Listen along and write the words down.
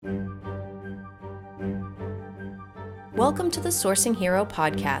Welcome to the Sourcing Hero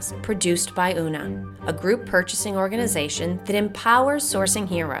podcast, produced by Una, a group purchasing organization that empowers sourcing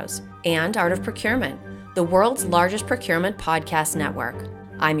heroes, and Art of Procurement, the world's largest procurement podcast network.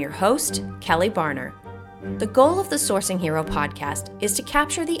 I'm your host, Kelly Barner. The goal of the Sourcing Hero podcast is to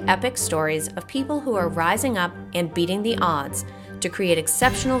capture the epic stories of people who are rising up and beating the odds to create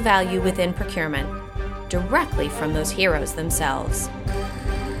exceptional value within procurement, directly from those heroes themselves.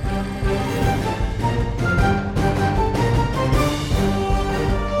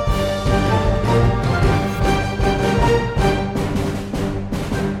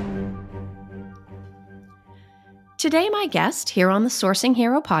 Today, my guest here on the Sourcing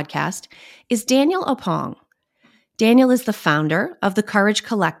Hero podcast is Daniel Oppong. Daniel is the founder of the Courage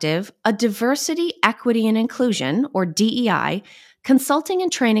Collective, a diversity, equity, and inclusion, or DEI, consulting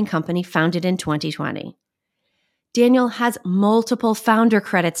and training company founded in 2020. Daniel has multiple founder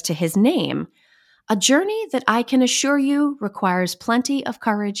credits to his name, a journey that I can assure you requires plenty of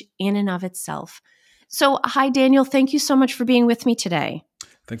courage in and of itself. So, hi, Daniel. Thank you so much for being with me today.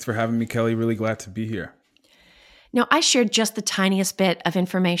 Thanks for having me, Kelly. Really glad to be here. Now, I shared just the tiniest bit of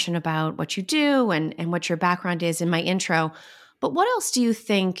information about what you do and what your background is in my intro, but what else do you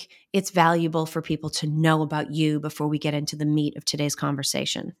think it's valuable for people to know about you before we get into the meat of today's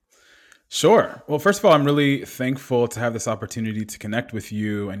conversation? Sure. Well, first of all, I'm really thankful to have this opportunity to connect with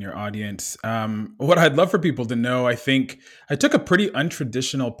you and your audience. What I'd love for people to know, I think I took a pretty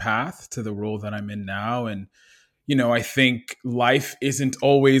untraditional path to the role that I'm in now. And I think life isn't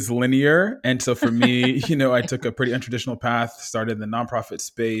always linear. And so for me, I took a pretty untraditional path, started in the nonprofit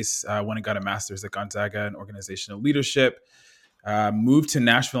space, went and got a master's at Gonzaga in organizational leadership, moved to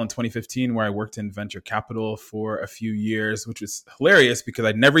Nashville in 2015, where I worked in venture capital for a few years, which was hilarious because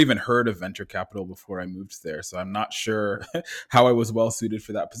I'd never even heard of venture capital before I moved there. So I'm not sure how I was well suited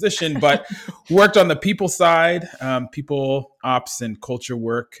for that position, but worked on the people side, people ops and culture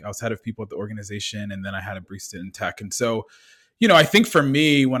work. I was head of people at the organization, and then I had a brief stint in tech. And so, I think for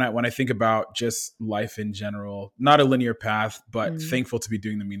me, when I think about just life in general, not a linear path, but thankful to be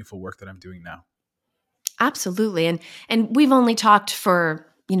doing the meaningful work that I'm doing now. Absolutely. And we've only talked for,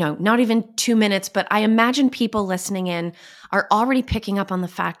 not even 2 minutes, but I imagine people listening in are already picking up on the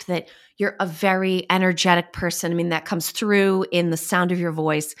fact that you're a very energetic person. I mean, that comes through in the sound of your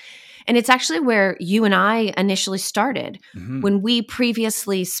voice. And it's actually where you and I initially started. Mm-hmm. When we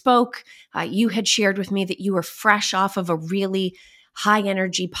previously spoke, you had shared with me that you were fresh off of a really high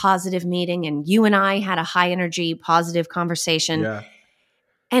energy, positive meeting. And you and I had a high energy, positive conversation. Yeah.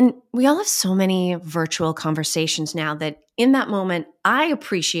 And we all have so many virtual conversations now that in that moment, I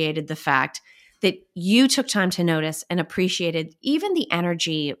appreciated the fact that you took time to notice and appreciated even the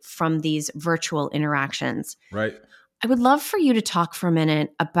energy from these virtual interactions. Right. I would love for you to talk for a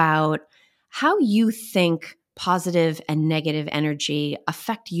minute about how you think positive and negative energy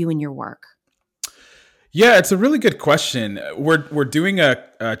affect you in your work. Yeah, it's a really good question. We're doing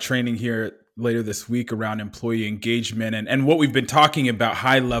a training here later this week around employee engagement. And what we've been talking about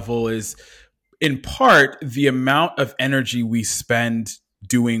high level is in part the amount of energy we spend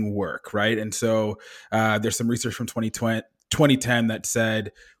doing work, right? And so there's some research from 2010 that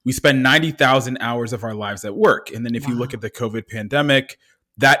said we spend 90,000 hours of our lives at work. And then if you look at the COVID pandemic,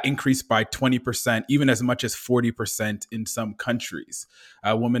 that increased by 20%, even as much as 40% in some countries.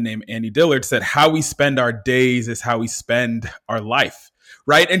 A woman named Annie Dillard said, how we spend our days is how we spend our life.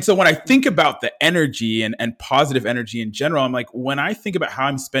 Right. And so when I think about the energy and positive energy in general, I'm like, when I think about how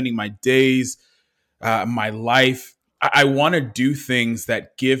I'm spending my days, my life, I want to do things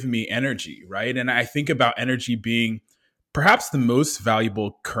that give me energy. Right. And I think about energy being perhaps the most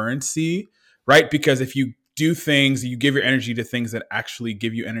valuable currency. Right. Because if you do things, you give your energy to things that actually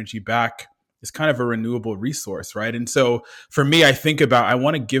give you energy back, it's kind of a renewable resource. Right. And so for me, I think about I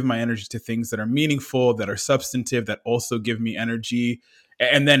want to give my energy to things that are meaningful, that are substantive, that also give me energy.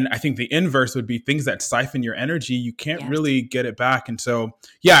 And then I think the inverse would be things that siphon your energy. You can't really get it back. And so,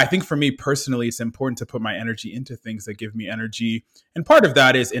 I think for me personally, it's important to put my energy into things that give me energy. And part of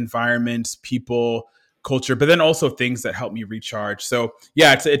that is environments, people, culture, but then also things that help me recharge. So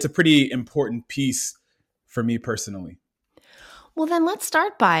it's a pretty important piece for me personally. Well, then let's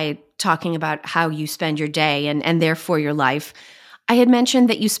start by talking about how you spend your day and therefore your life. I had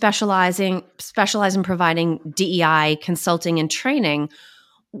mentioned that you specialize in providing DEI consulting and training.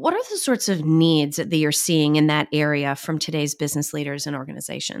 What are the sorts of needs that you're seeing in that area from today's business leaders and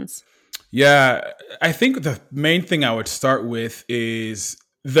organizations? Yeah, I think the main thing I would start with is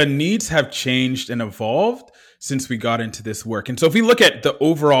the needs have changed and evolved since we got into this work. And so if we look at the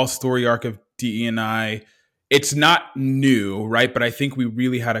overall story arc of DE&I, it's not new, right? But I think we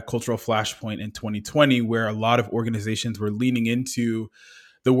really had a cultural flashpoint in 2020 where a lot of organizations were leaning into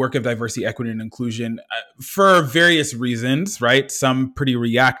the work of diversity, equity, and inclusion for various reasons, right? Some pretty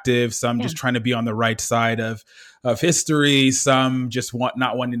reactive, some Yeah. just trying to be on the right side of history, some just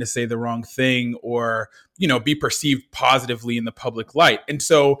not wanting to say the wrong thing or, be perceived positively in the public light. And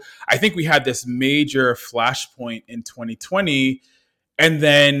so I think we had this major flashpoint in 2020. And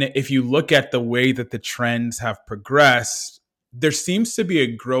then if you look at the way that the trends have progressed, there seems to be a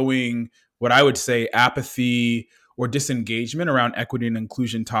growing, what I would say, apathy or disengagement around equity and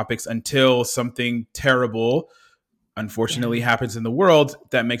inclusion topics until something terrible, unfortunately, happens in the world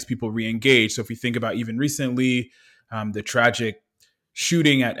that makes people re-engage. So if you think about even recently, the tragic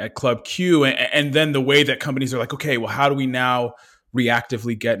shooting at Club Q, and then the way that companies are like, okay, well, how do we now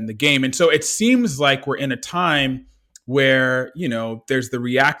reactively get in the game? And so it seems like we're in a time where, there's the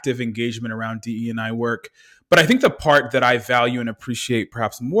reactive engagement around DE&I work. But I think the part that I value and appreciate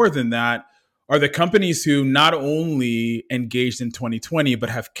perhaps more than that are the companies who not only engaged in 2020, but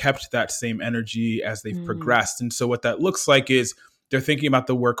have kept that same energy as they've progressed. And so what that looks like is they're thinking about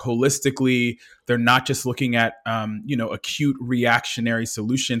the work holistically. They're not just looking at, acute reactionary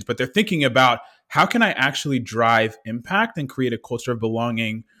solutions, but they're thinking about how can I actually drive impact and create a culture of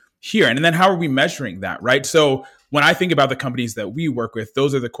belonging here? And then how are we measuring that, right? So when I think about the companies that we work with,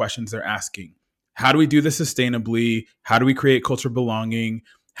 those are the questions they're asking. How do we do this sustainably? How do we create culture of belonging?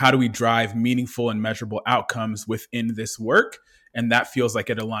 How do we drive meaningful and measurable outcomes within this work? And that feels like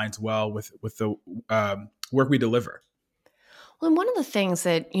it aligns well with the work we deliver. Well, and one of the things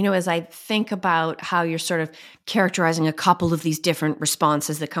that, as I think about how you're sort of characterizing a couple of these different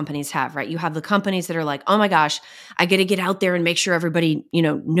responses that companies have, right? You have the companies that are like, oh my gosh, I got to get out there and make sure everybody,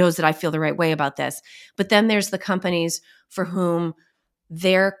 knows that I feel the right way about this. But then there's the companies for whom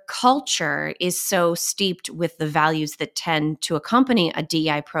their culture is so steeped with the values that tend to accompany a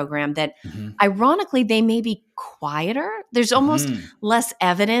DEI program that ironically, they may be quieter. There's almost less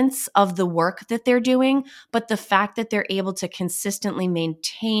evidence of the work that they're doing, but the fact that they're able to consistently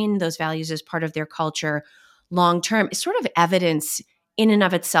maintain those values as part of their culture long term is sort of evidence in and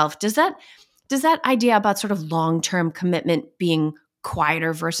of itself. Does that idea about sort of long-term commitment being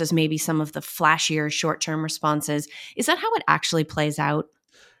quieter versus maybe some of the flashier short-term responses, is that how it actually plays out?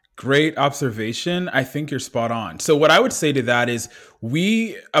 Great observation. I think you're spot on. So what I would say to that is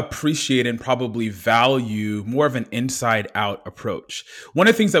we appreciate and probably value more of an inside out approach. One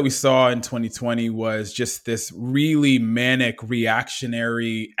of the things that we saw in 2020 was just this really manic,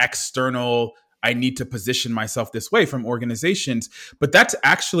 reactionary, external, I need to position myself this way from organizations. But that's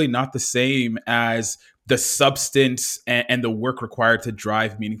actually not the same as the substance and the work required to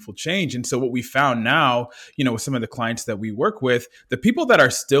drive meaningful change. And so what we found now, with some of the clients that we work with, the people that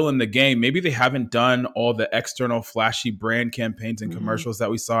are still in the game, maybe they haven't done all the external flashy brand campaigns and commercials that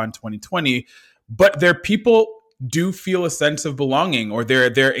we saw in 2020, but their people do feel a sense of belonging, or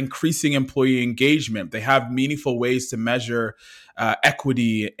they're increasing employee engagement. They have meaningful ways to measure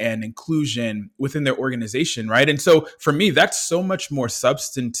equity and inclusion within their organization, right? And so for me, that's so much more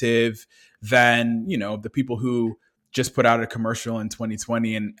substantive than, the people who just put out a commercial in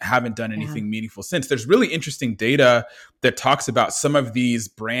 2020 and haven't done anything meaningful since. There's really interesting data that talks about some of these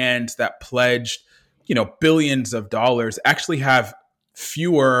brands that pledged, billions of dollars actually have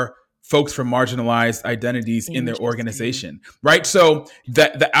fewer folks from marginalized identities in their organization, right? So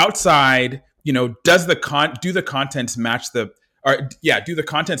the outside, does do the contents match do the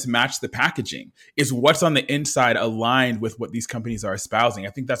contents match the packaging? Is what's on the inside aligned with what these companies are espousing?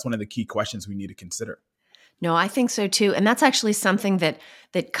 I think that's one of the key questions we need to consider. No, I think so too. And that's actually something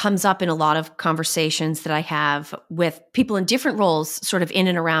that comes up in a lot of conversations that I have with people in different roles, sort of in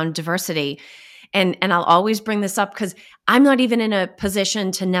and around diversity. And I'll always bring this up because I'm not even in a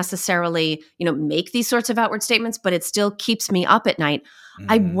position to necessarily, make these sorts of outward statements, but it still keeps me up at night.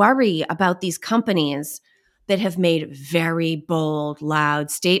 I worry about these companies that have made very bold, loud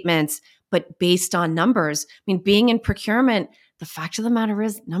statements, but based on numbers. I mean, being in procurement, the fact of the matter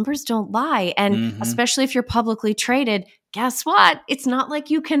is numbers don't lie. And especially if you're publicly traded, guess what? It's not like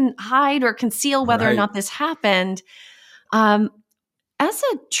you can hide or conceal whether or not this happened. As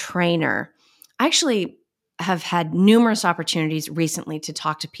a trainer, I actually have had numerous opportunities recently to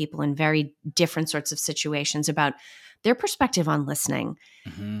talk to people in very different sorts of situations about their perspective on listening.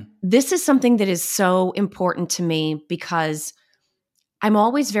 This is something that is so important to me because I'm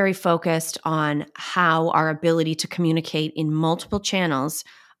always very focused on how our ability to communicate in multiple channels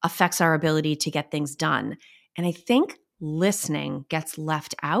affects our ability to get things done. And I think listening gets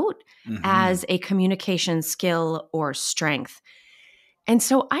left out as a communication skill or strength. And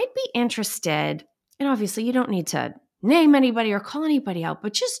so I'd be interested, and obviously you don't need to name anybody or call anybody out,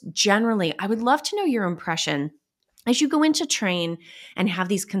 but just generally, I would love to know your impression as you go into train and have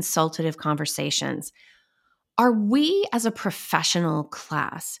these consultative conversations. Are we as a professional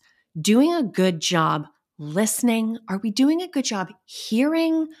class doing a good job listening? Are we doing a good job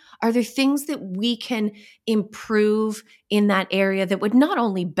hearing? Are there things that we can improve in that area that would not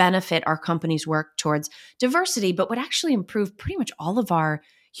only benefit our company's work towards diversity, but would actually improve pretty much all of our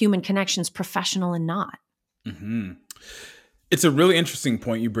human connections, professional and not? Mm-hmm. It's a really interesting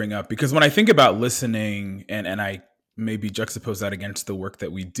point you bring up, because when I think about listening and I maybe juxtapose that against the work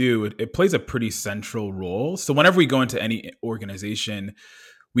that we do, it plays a pretty central role. So whenever we go into any organization,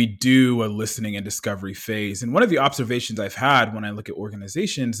 we do a listening and discovery phase. And one of the observations I've had when I look at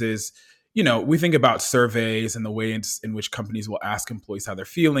organizations is, we think about surveys and the way in which companies will ask employees how they're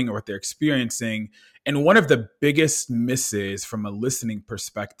feeling or what they're experiencing. And one of the biggest misses from a listening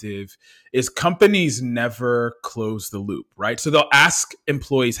perspective is companies never close the loop, right? So they'll ask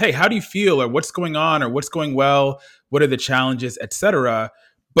employees, hey, how do you feel? Or what's going on? Or what's going well? What are the challenges, et cetera?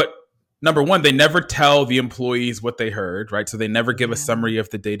 But number one, they never tell the employees what they heard, right? So they never give a summary of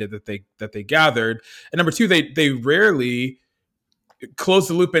the data that they gathered. And number two, they rarely close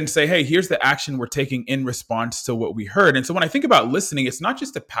the loop and say, hey, here's the action we're taking in response to what we heard. And so when I think about listening, it's not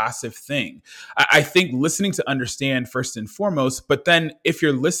just a passive thing. I think listening to understand first and foremost, but then if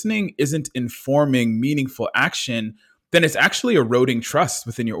your listening isn't informing meaningful action, then it's actually eroding trust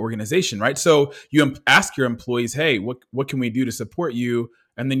within your organization, right? So you ask your employees, hey, what can we do to support you?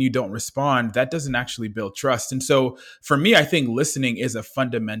 And then you don't respond. That doesn't actually build trust. And so for me, I think listening is a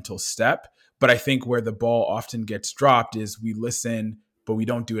fundamental step. But I think where the ball often gets dropped is we listen, but we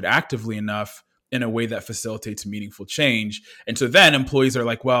don't do it actively enough in a way that facilitates meaningful change. And so then employees are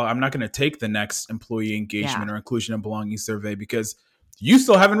like, well, I'm not going to take the next employee engagement or inclusion and belonging survey because you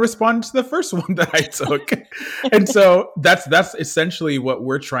still haven't responded to the first one that I took. And so that's essentially what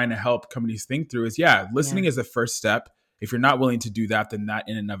we're trying to help companies think through is, listening is the first step. If you're not willing to do that, then that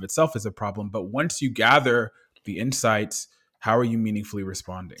in and of itself is a problem. But once you gather the insights, how are you meaningfully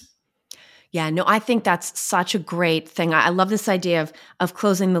responding? Yeah, no, I think that's such a great thing. I love this idea of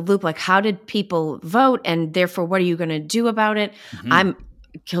closing the loop. Like, how did people vote? And therefore, what are you going to do about it? Mm-hmm. I'm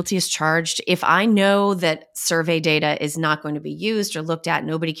guilty as charged. If I know that survey data is not going to be used or looked at,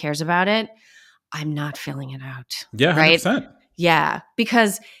 nobody cares about it, I'm not filling it out. Yeah, 100%. Right? Yeah,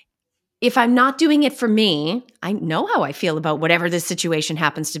 because if I'm not doing it for me, I know how I feel about whatever this situation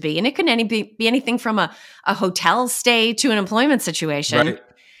happens to be. And it can be anything from a hotel stay to an employment situation. Right.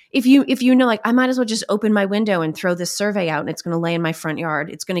 If you know, like, I might as well just open my window and throw this survey out and it's going to lay in my front yard.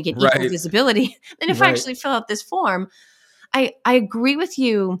 It's going to get equal visibility. And if I actually fill out this form, I agree with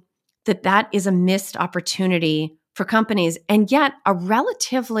you that is a missed opportunity for companies, and yet a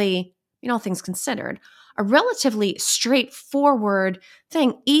relatively, all things considered, a relatively straightforward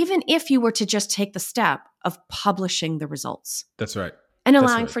thing, even if you were to just take the step of publishing the results. That's right. And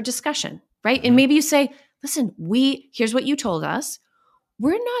allowing for discussion, right? Mm-hmm. And maybe you say, listen, here's what you told us.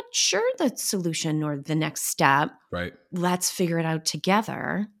 We're not sure the solution or the next step. Right. Let's figure it out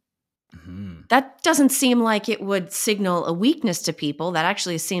together. Mm-hmm. That doesn't seem like it would signal a weakness to people. That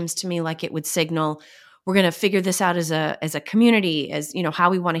actually seems to me like it would signal we're going to figure this out as a community, as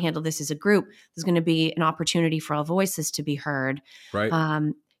how we want to handle this as a group. There's going to be an opportunity for all voices to be heard. Right.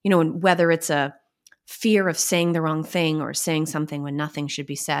 And whether it's a fear of saying the wrong thing or saying something when nothing should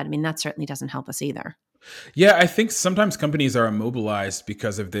be said, I mean, that certainly doesn't help us either. Yeah, I think sometimes companies are immobilized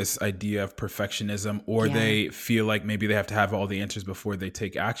because of this idea of perfectionism, or they feel like maybe they have to have all the answers before they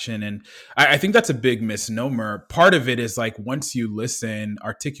take action. And I think that's a big misnomer. Part of it is like, once you listen,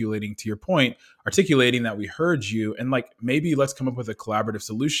 articulating to your point, articulating that we heard you, and like, maybe let's come up with a collaborative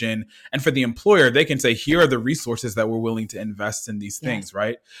solution. And for the employer, they can say, here are the resources that we're willing to invest in these things,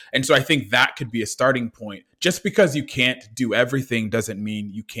 right? And so I think that could be a starting point. Just because you can't do everything doesn't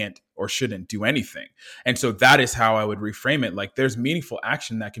mean you can't or shouldn't do anything. And so that is how I would reframe it. Like, there's meaningful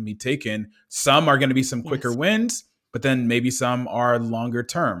action that can be taken. Some are going to be some quicker wins, but then maybe some are longer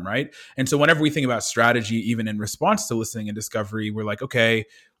term, right? And so whenever we think about strategy, even in response to listening and discovery, we're like, okay,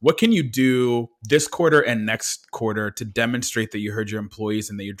 what can you do this quarter and next quarter to demonstrate that you heard your employees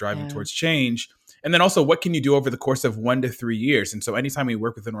and that you're driving towards change? And then also, what can you do over the course of 1 to 3 years? And so anytime we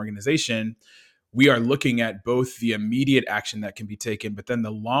work with an organization, we are looking at both the immediate action that can be taken, but then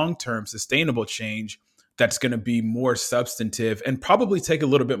the long-term sustainable change that's going to be more substantive and probably take a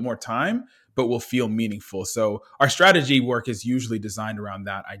little bit more time, but will feel meaningful. So our strategy work is usually designed around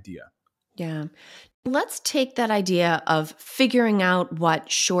that idea. Yeah. Let's take that idea of figuring out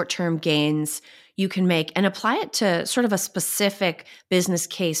what short-term gains you can make and apply it to sort of a specific business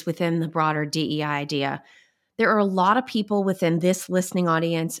case within the broader DEI idea. There are a lot of people within this listening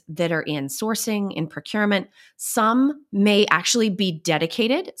audience that are in sourcing, in procurement. Some may actually be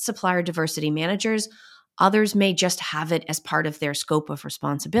dedicated supplier diversity managers. Others may just have it as part of their scope of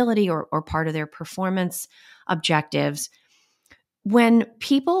responsibility or part of their performance objectives. When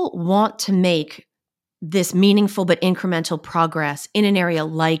people want to make this meaningful but incremental progress in an area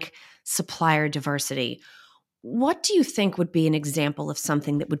like supplier diversity, what do you think would be an example of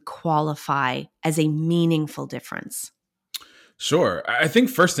something that would qualify as a meaningful difference? Sure. I think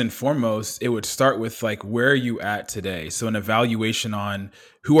first and foremost, it would start with like, where are you at today? So an evaluation on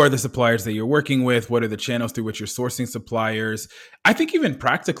who are the suppliers that you're working with? What are the channels through which you're sourcing suppliers? I think even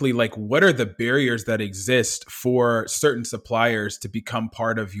practically, like, what are the barriers that exist for certain suppliers to become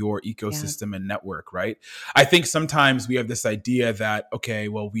part of your Yeah. ecosystem and network, right? I think sometimes we have this idea that, okay,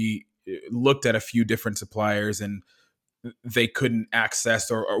 well, we looked at a few different suppliers and they couldn't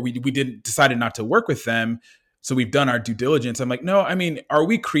access, or we didn't decided not to work with them, so we've done our due diligence. I'm like, no, I mean, are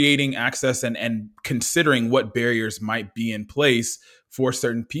we creating access and considering what barriers might be in place for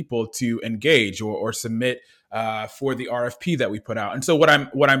certain people to engage or submit for the RFP that we put out? And so what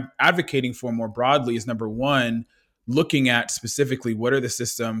I'm advocating for more broadly is, number one, looking at specifically what are the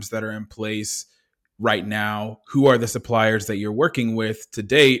systems that are in place right now, who are the suppliers that you're working with to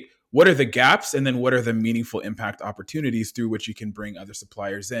date, what are the gaps, and then what are the meaningful impact opportunities through which you can bring other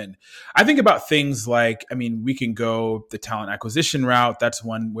suppliers in. I think about things like, I mean, we can go the talent acquisition route. That's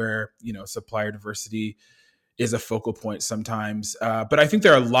one where, supplier diversity is a focal point sometimes. But I think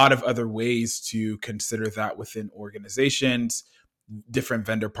there are a lot of other ways to consider that within organizations, different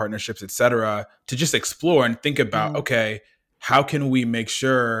vendor partnerships, et cetera, to just explore and think about, Mm. okay, how can we make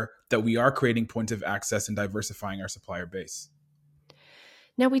sure that we are creating points of access and diversifying our supplier base?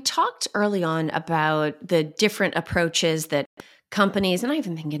 Now, we talked early on about the different approaches that companies, and I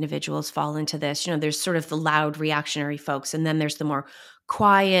even think individuals fall into this. There's sort of the loud reactionary folks, and then there's the more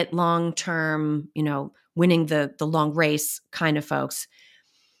quiet, long term, winning the long race kind of folks.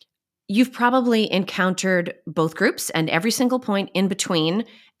 You've probably encountered both groups and every single point in between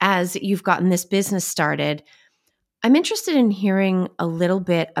as you've gotten this business started. I'm interested in hearing a little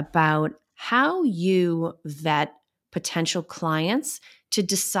bit about how you vet potential clients to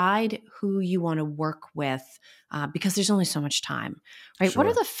decide who you want to work with, because there's only so much time, right? What are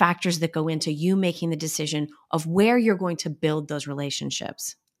Sure. the factors that go into you making the decision of where you're going to build those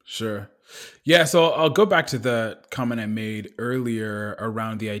relationships? Sure. Yeah. So I'll go back to the comment I made earlier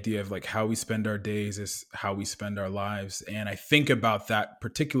around the idea of like how we spend our days is how we spend our lives. And I think about that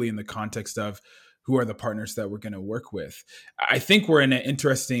particularly in the context of who are the partners that we're going to work with. I think we're in an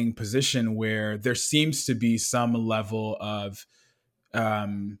interesting position where there seems to be some level of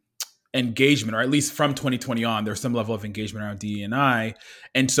um, engagement, or at least from 2020 on, there's some level of engagement around DE&I.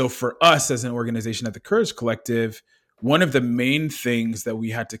 And so for us as an organization at the Courage Collective, one of the main things that we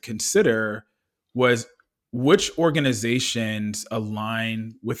had to consider was which organizations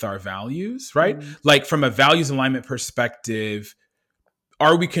align with our values, right? Mm. Like from a values alignment perspective,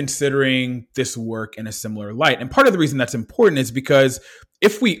 are we considering this work in a similar light? And part of the reason that's important is because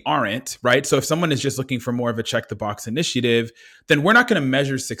if we aren't, right? So if someone is just looking for more of a check the box initiative, then we're not going to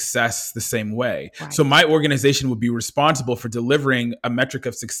measure success the same way. Right. So my organization would be responsible for delivering a metric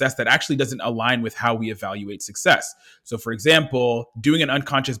of success that actually doesn't align with how we evaluate success. So for example, doing an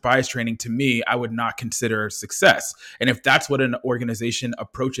unconscious bias training, to me, I would not consider success. And if that's what an organization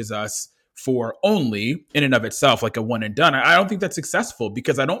approaches us for only in and of itself, like a one and done, I don't think that's successful,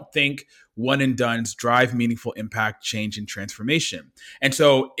 because I don't think one and dones drive meaningful impact, change, and transformation. And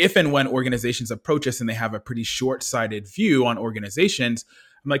so if and when organizations approach us and they have a pretty short-sighted view on organizations,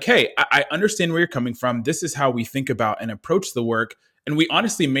 I'm like, hey, I understand where you're coming from. This is how we think about and approach the work. And we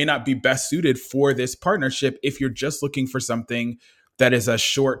honestly may not be best suited for this partnership if you're just looking for something that is a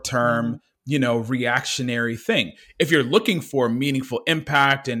short-term, reactionary thing. If you're looking for meaningful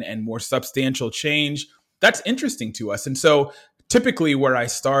impact and more substantial change, that's interesting to us. And so typically where I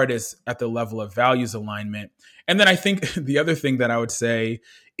start is at the level of values alignment. And then I think the other thing that I would say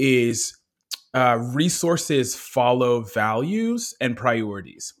is resources follow values and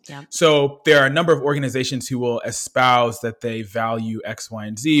priorities. Yeah. So there are a number of organizations who will espouse that they value X, Y,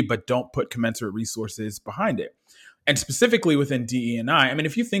 and Z, but don't put commensurate resources behind it. And specifically within DE&I mean,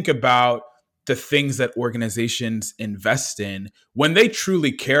 if you think about the things that organizations invest in, when they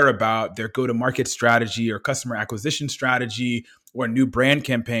truly care about their go-to-market strategy or customer acquisition strategy or new brand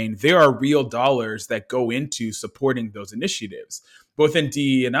campaign, there are real dollars that go into supporting those initiatives. Both in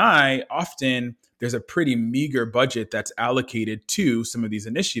DE and I, often there's a pretty meager budget that's allocated to some of these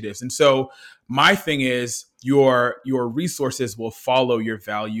initiatives. And so my thing is your resources will follow your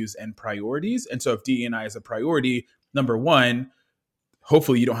values and priorities. And so if DE and I is a priority, number one,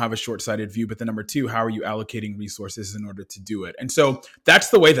 hopefully you don't have a short-sighted view, but then number two, how are you allocating resources in order to do it? And so that's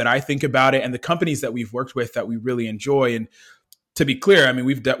the way that I think about it. And the companies that we've worked with that we really enjoy, and to be clear, I mean,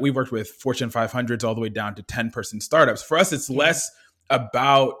 we've worked with Fortune 500s all the way down to 10-person startups. For us, it's less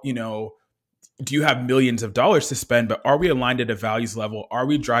about, do you have millions of dollars to spend, but are we aligned at a values level? Are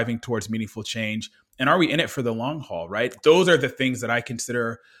we driving towards meaningful change? And are we in it for the long haul, right? Those are the things that I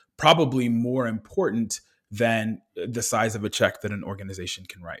consider probably more important than the size of a check that an organization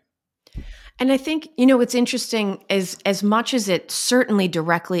can write. And I think, what's interesting is as much as it certainly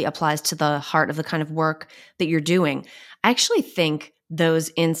directly applies to the heart of the kind of work that you're doing, I actually think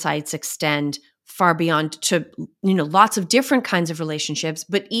those insights extend far beyond to, lots of different kinds of relationships,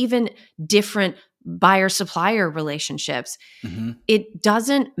 but even different buyer-supplier relationships. Mm-hmm. It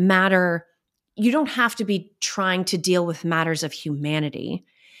doesn't matter. You don't have to be trying to deal with matters of humanity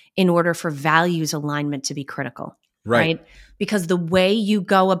in order for values alignment to be critical, right? Because the way you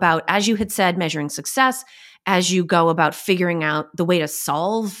go about, as you had said, measuring success, as you go about figuring out the way to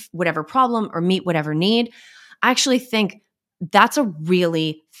solve whatever problem or meet whatever need, I actually think that's a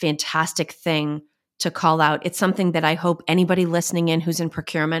really fantastic thing to call out. It's something that I hope anybody listening in who's in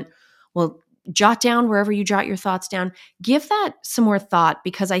procurement will jot down wherever you jot your thoughts down. Give that some more thought,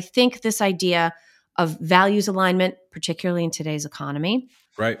 because I think this idea of values alignment, particularly in today's economy,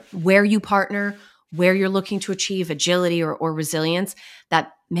 right, where you partner, where you're looking to achieve agility or resilience,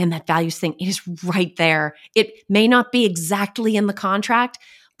 that values thing is right there. It may not be exactly in the contract,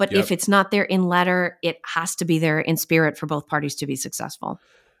 but if it's not there in letter, it has to be there in spirit for both parties to be successful.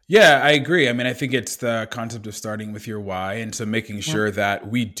 Yeah, I agree. I mean, I think it's the concept of starting with your why. And so making sure that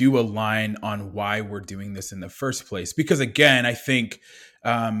we do align on why we're doing this in the first place. Because again, I think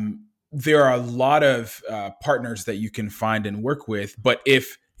there are a lot of partners that you can find and work with. But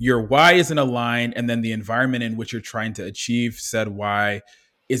if your why isn't aligned, and then the environment in which you're trying to achieve said why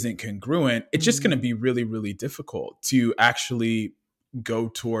isn't congruent, it's just going to be really, really difficult to actually go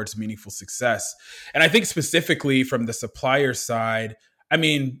towards meaningful success. And I think specifically from the supplier side, I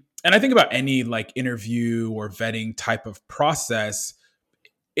mean, and I think about any like interview or vetting type of process,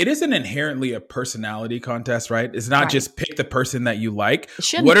 it isn't inherently a personality contest, right? It's not just pick the person that you like.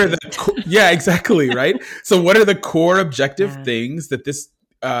 What are yeah, exactly, right? So what are the core objective things that this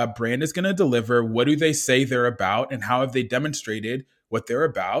brand is going to deliver? What do they say they're about, and how have they demonstrated what they're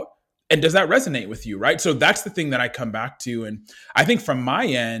about? And does that resonate with you, right? So that's the thing that I come back to. And I think from my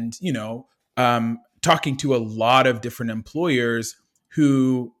end, talking to a lot of different employers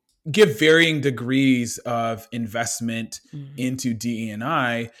who give varying degrees of investment into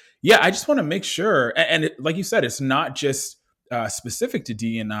DE&I. Yeah, I just want to make sure. And like you said, it's not just specific to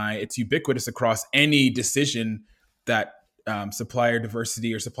DE&I. It's ubiquitous across any decision that supplier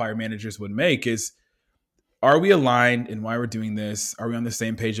diversity or supplier managers would make. Is, are we aligned in why we're doing this? Are we on the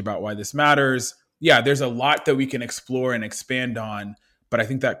same page about why this matters? Yeah, there's a lot that we can explore and expand on, but I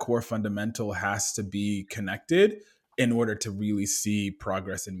think that core fundamental has to be connected in order to really see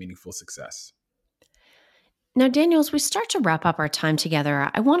progress and meaningful success. Now, Daniel, as we start to wrap up our time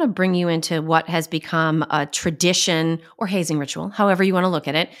together, I want to bring you into what has become a tradition or hazing ritual, however you want to look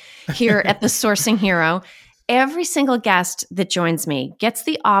at it, here at the Sourcing Hero. Every single guest that joins me gets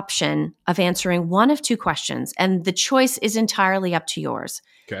the option of answering one of two questions, and the choice is entirely up to yours.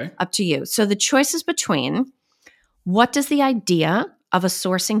 Okay. Up to you. So the choice is between, what does the idea of a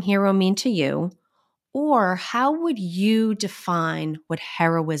sourcing hero mean to you? Or how would you define what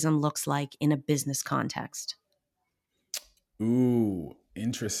heroism looks like in a business context? Ooh,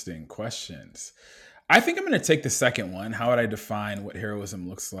 interesting questions. I think I'm going to take the second one. How would I define what heroism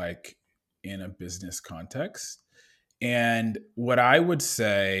looks like in a business context? And what I would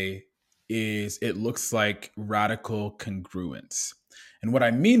say is it looks like radical congruence. And what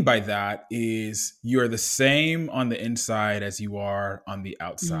I mean by that is you're the same on the inside as you are on the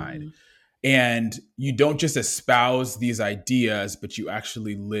outside. And you don't just espouse these ideas, but you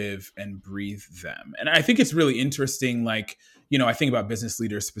actually live and breathe them. And I think it's really interesting. Like, I think about business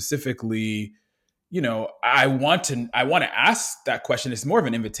leaders specifically. I want to ask that question. It's more of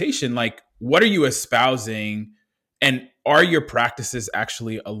an invitation. Like, what are you espousing? And are your practices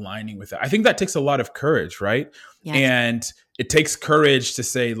actually aligning with it? I think that takes a lot of courage, right? Yes. And it takes courage to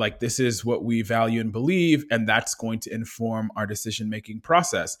say, like, this is what we value and believe, and that's going to inform our decision-making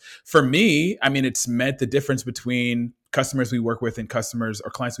process. For me, I mean, it's meant the difference between customers we work with and customers,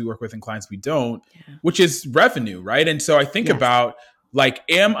 or clients we work with and clients we don't, which is revenue, right? And so I think about, like,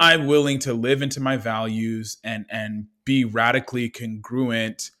 am I willing to live into my values and be radically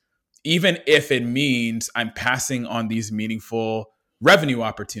congruent, even if it means I'm passing on these meaningful revenue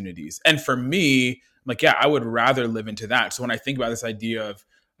opportunities? And for me, like, yeah, I would rather live into that. So when I think about this idea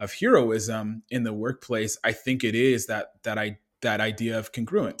of heroism in the workplace, I think it is that idea of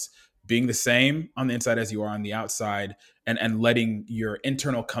congruence, being the same on the inside as you are on the outside, and letting your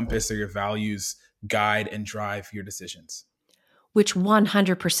internal compass or your values guide and drive your decisions. Which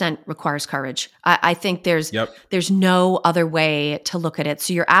 100% requires courage. I think there's no other way to look at it.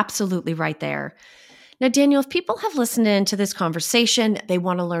 So you're absolutely right there. Now, Daniel, if people have listened in to this conversation, they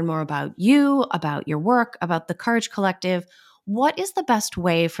want to learn more about you, about your work, about the Courage Collective, what is the best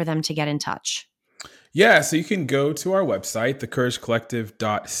way for them to get in touch? Yeah, so you can go to our website,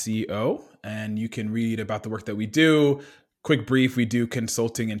 thecouragecollective.co, and you can read about the work that we do. Quick brief, we do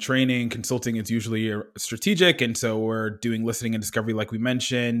consulting and training. Consulting is usually strategic, and so we're doing listening and discovery like we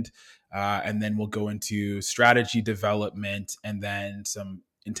mentioned. And then we'll go into strategy development and then some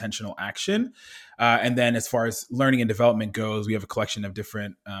intentional action. And then as far as learning and development goes, we have a collection of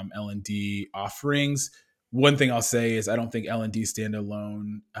different L&D offerings. One thing I'll say is I don't think L&D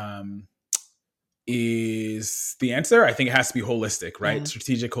standalone is the answer. I think it has to be holistic, right?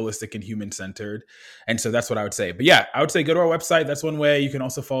 Strategic, holistic, and human-centered. And so that's what I would say. But yeah, I would say go to our website. That's one way. You can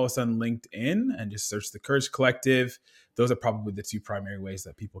also follow us on LinkedIn and just search the Courage Collective. Those are probably the two primary ways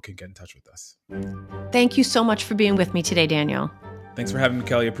that people can get in touch with us. Thank you so much for being with me today, Daniel. Thanks for having me,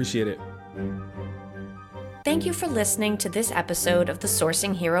 Kelly. Appreciate it. Thank you for listening to this episode of the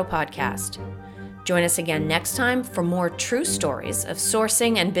Sourcing Hero podcast. Join us again next time for more true stories of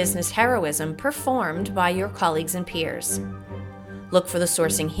sourcing and business heroism performed by your colleagues and peers. Look for the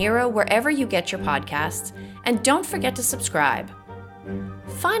Sourcing Hero wherever you get your podcasts, and don't forget to subscribe.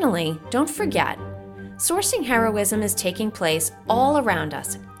 Finally, don't forget, sourcing heroism is taking place all around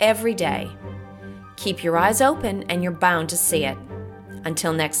us every day. Keep your eyes open and you're bound to see it.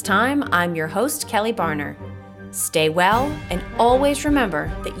 Until next time, I'm your host, Kelly Barner. Stay well, and always remember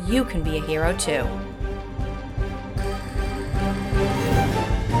that you can be a hero too.